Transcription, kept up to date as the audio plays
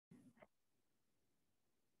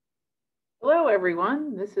Hello,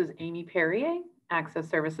 everyone. This is Amy Perrier, Access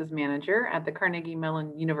Services Manager at the Carnegie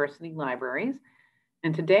Mellon University Libraries.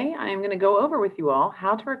 And today I am going to go over with you all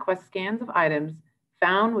how to request scans of items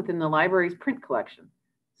found within the library's print collection.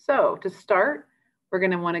 So to start, we're going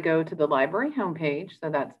to want to go to the library homepage. So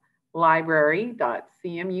that's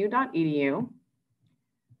library.cmu.edu.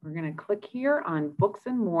 We're going to click here on Books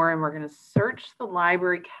and More, and we're going to search the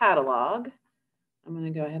library catalog. I'm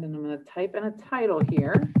going to go ahead and I'm going to type in a title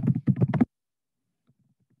here.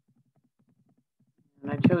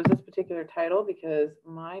 And I chose this particular title because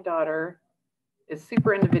my daughter is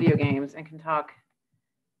super into video games and can talk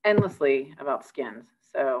endlessly about skins.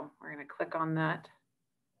 So we're going to click on that,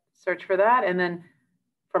 search for that. And then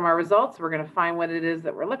from our results, we're going to find what it is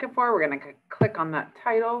that we're looking for. We're going to click on that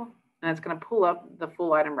title, and it's going to pull up the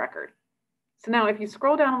full item record. So now if you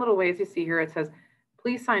scroll down a little ways, you see here it says,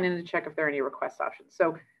 please sign in to check if there are any request options.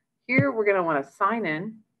 So here we're going to want to sign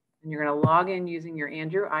in, and you're going to log in using your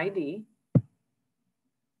Andrew ID.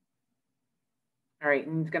 All right,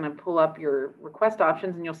 and it's going to pull up your request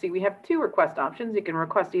options, and you'll see we have two request options. You can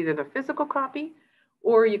request either the physical copy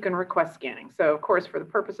or you can request scanning. So of course, for the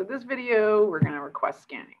purpose of this video, we're going to request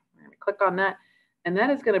scanning. We're going to click on that, and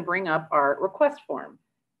that is going to bring up our request form.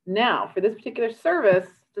 Now, for this particular service,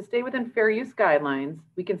 to stay within fair use guidelines,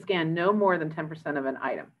 we can scan no more than 10% of an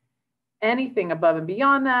item. Anything above and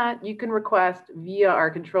beyond that, you can request via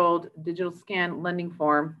our controlled digital scan lending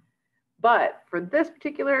form. But for this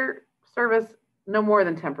particular service, no more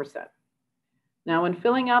than 10%. Now, when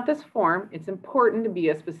filling out this form, it's important to be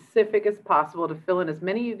as specific as possible to fill in as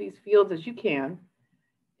many of these fields as you can.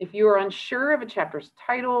 If you are unsure of a chapter's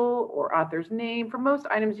title or author's name, for most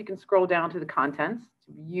items, you can scroll down to the contents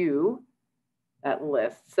to view that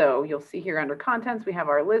list. So you'll see here under contents, we have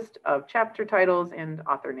our list of chapter titles and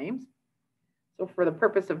author names. So for the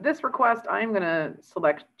purpose of this request, I'm going to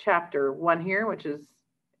select chapter 1 here, which is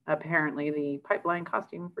apparently the Pipeline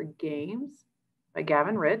Costume for Games by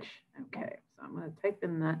Gavin Rich. Okay, so I'm going to type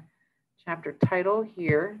in that chapter title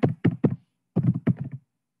here.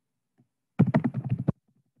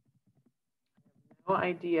 No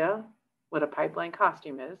idea what a pipeline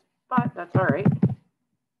costume is, but that's all right.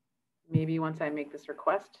 Maybe once I make this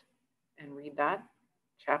request and read that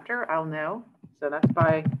chapter, I'll know. So that's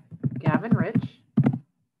by Gavin Rich.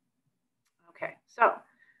 Okay, so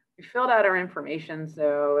we filled out our information,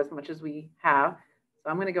 so as much as we have. So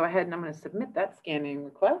I'm going to go ahead and I'm going to submit that scanning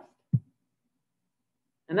request.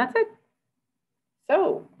 And that's it.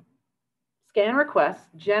 So scan requests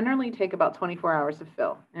generally take about 24 hours to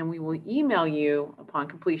fill, and we will email you upon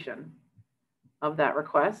completion of that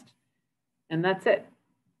request. And that's it.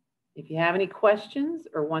 If you have any questions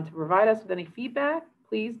or want to provide us with any feedback,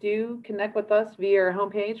 please do connect with us via our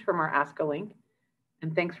homepage from our Ask a link.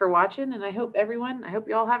 And thanks for watching. And I hope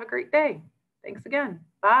you all have a great day. Thanks again.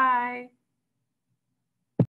 Bye.